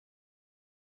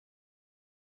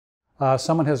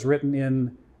Someone has written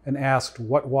in and asked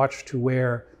what watch to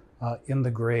wear in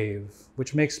the grave,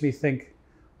 which makes me think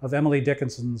of Emily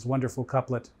Dickinson's wonderful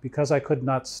couplet, "Because I could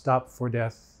not stop for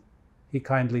death, he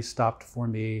kindly stopped for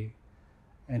me,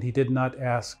 and he did not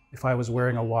ask if I was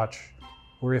wearing a watch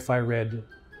or if I read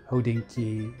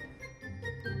Hodinkee."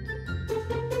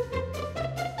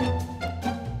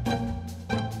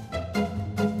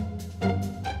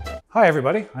 Hi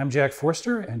everybody, I'm Jack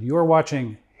Forster, and you're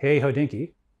watching Hey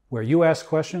Hodinkee, where you ask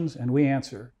questions and we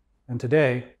answer. And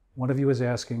today, one of you is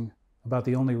asking about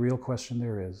the only real question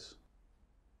there is.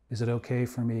 Is it okay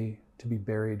for me to be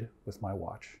buried with my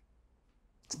watch?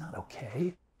 It's not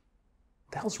okay.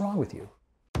 What the hell's wrong with you?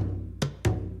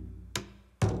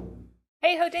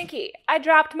 Hey Hodinkee, I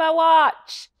dropped my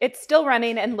watch. It's still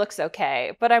running and looks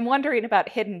okay, but I'm wondering about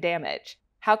hidden damage.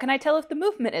 How can I tell if the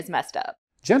movement is messed up?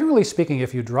 Generally speaking,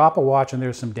 if you drop a watch and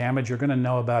there's some damage, you're going to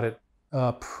know about it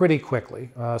pretty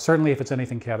quickly, certainly if it's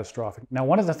anything catastrophic. Now,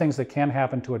 one of the things that can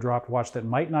happen to a dropped watch that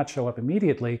might not show up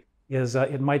immediately is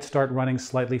it might start running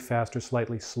slightly fast or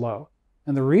slightly slow.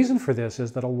 And the reason for this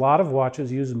is that a lot of watches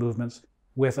use movements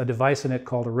with a device in it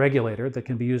called a regulator that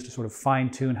can be used to sort of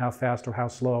fine-tune how fast or how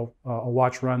slow a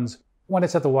watch runs when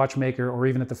it's at the watchmaker or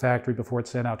even at the factory before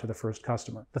it's sent out to the first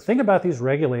customer. The thing about these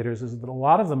regulators is that a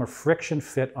lot of them are friction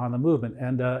fit on the movement,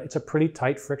 and it's a pretty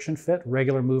tight friction fit.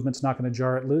 Regular movement's not going to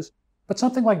jar it loose, but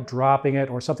something like dropping it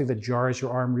or something that jars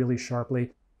your arm really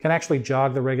sharply can actually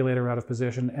jog the regulator out of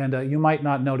position, and you might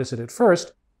not notice it at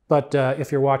first, but if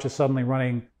your watch is suddenly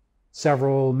running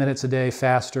several minutes a day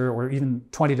faster or even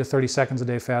 20 to 30 seconds a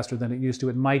day faster than it used to,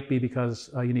 it might be because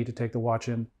you need to take the watch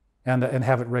in and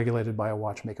have it regulated by a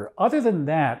watchmaker. Other than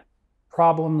that,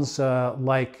 problems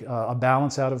like a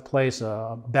balance out of place,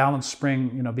 a balance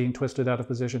spring being twisted out of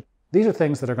position, these are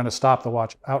things that are going to stop the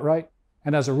watch outright.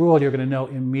 And as a rule, you're going to know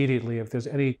immediately if there's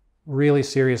any really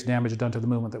serious damage done to the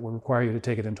movement that will require you to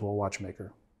take it into a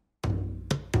watchmaker.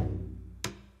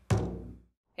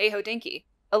 Hey Hodinkee,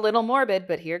 a little morbid,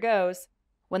 but here goes.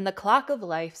 When the clock of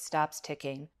life stops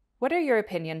ticking, what are your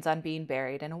opinions on being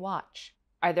buried in a watch?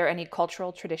 Are there any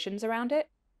cultural traditions around it?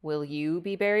 Will you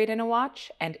be buried in a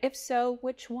watch? And if so,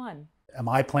 which one? Am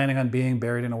I planning on being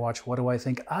buried in a watch? What do I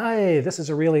think? This is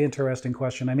a really interesting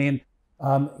question. I mean,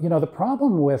 the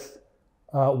problem with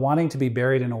wanting to be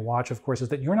buried in a watch, of course, is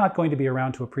that you're not going to be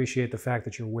around to appreciate the fact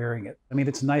that you're wearing it. I mean,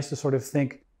 it's nice to sort of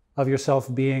think of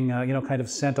yourself being, kind of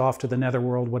sent off to the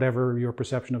netherworld, whatever your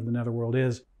perception of the netherworld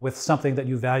is, with something that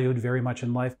you valued very much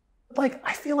in life. But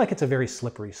I feel like it's a very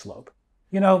slippery slope.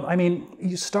 I mean,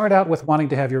 you start out with wanting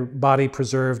to have your body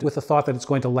preserved with the thought that it's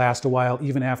going to last a while,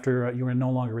 even after you are no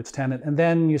longer its tenant. And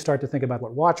then you start to think about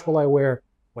what watch will I wear?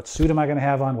 What suit am I going to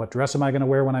have on? What dress am I going to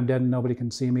wear when I'm dead and nobody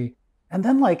can see me? And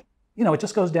then it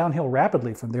just goes downhill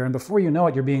rapidly from there. And before you know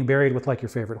it, you're being buried with your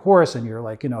favorite horse and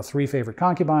your 3 favorite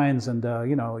concubines and,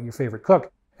 your favorite cook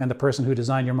and the person who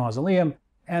designed your mausoleum.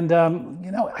 And,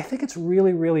 I think it's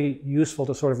really, really useful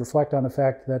to sort of reflect on the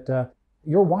fact that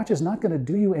your watch is not going to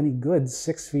do you any good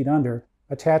 6 feet under,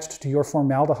 attached to your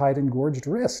formaldehyde-engorged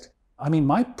wrist. I mean,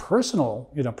 my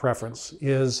personal, preference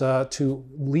is to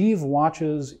leave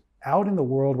watches out in the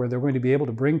world where they're going to be able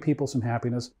to bring people some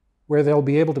happiness, where they'll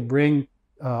be able to bring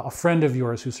a friend of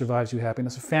yours who survives you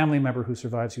happiness, a family member who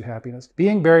survives you happiness.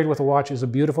 Being buried with a watch is a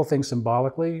beautiful thing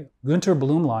symbolically. Günter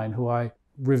Blümlein, who I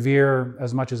revere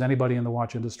as much as anybody in the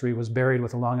watch industry, was buried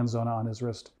with a Langenzone on his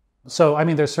wrist. So, I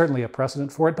mean, there's certainly a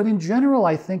precedent for it, but in general,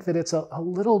 I think that it's a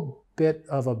little bit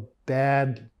of a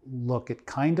bad look. It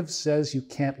kind of says you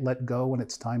can't let go when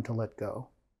it's time to let go.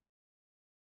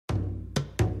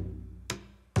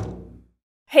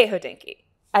 Hey Hodinkee,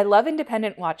 I love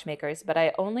independent watchmakers, but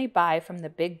I only buy from the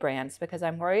big brands because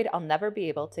I'm worried I'll never be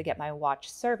able to get my watch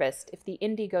serviced if the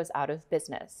indie goes out of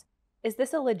business. Is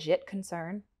this a legit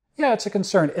concern? Yeah, it's a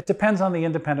concern. It depends on the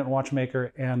independent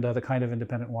watchmaker and the kind of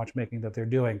independent watchmaking that they're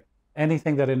doing.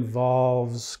 Anything that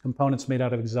involves components made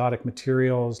out of exotic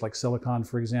materials, like silicon,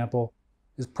 for example,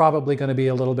 is probably going to be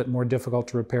a little bit more difficult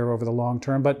to repair over the long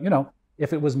term. But,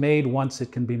 if it was made once,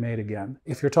 it can be made again.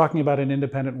 If you're talking about an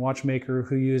independent watchmaker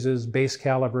who uses base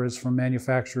calibers from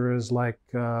manufacturers like,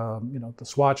 the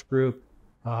Swatch Group,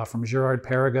 from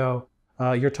Girard-Perregaux,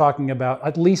 you're talking about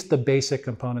at least the basic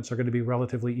components are going to be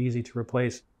relatively easy to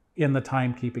replace in the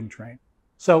timekeeping train.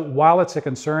 So while it's a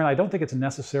concern, I don't think it's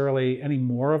necessarily any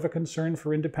more of a concern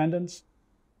for independents,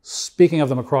 speaking of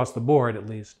them across the board at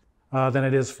least, than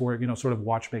it is for, sort of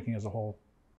watchmaking as a whole.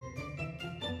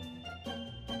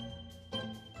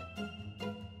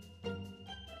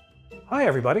 Hi,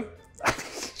 everybody.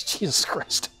 Jesus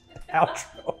Christ.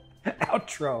 Outro.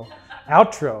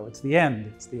 It's the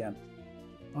end.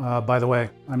 By the way,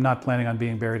 I'm not planning on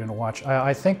being buried in a watch.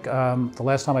 I think the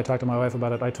last time I talked to my wife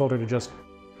about it, I told her to just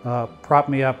prop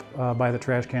me up by the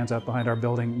trash cans out behind our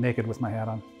building naked with my hat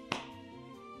on.